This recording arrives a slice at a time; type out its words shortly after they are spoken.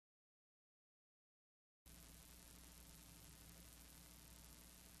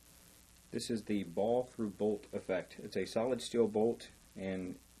This is the ball through bolt effect. It's a solid steel bolt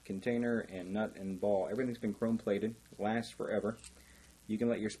and container and nut and ball. Everything's been chrome plated. It lasts forever. You can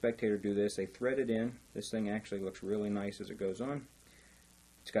let your spectator do this. They thread it in. This thing actually looks really nice as it goes on.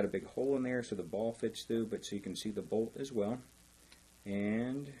 It's got a big hole in there so the ball fits through, but so you can see the bolt as well.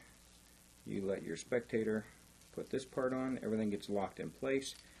 And you let your spectator put this part on. Everything gets locked in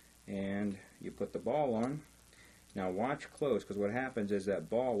place. And you put the ball on. Now watch close, because what happens is that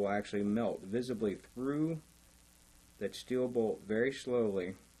ball will actually melt visibly through that steel bolt very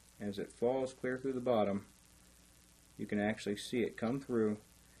slowly. As it falls clear through the bottom, you can actually see it come through,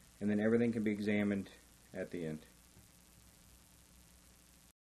 and then everything can be examined at the end.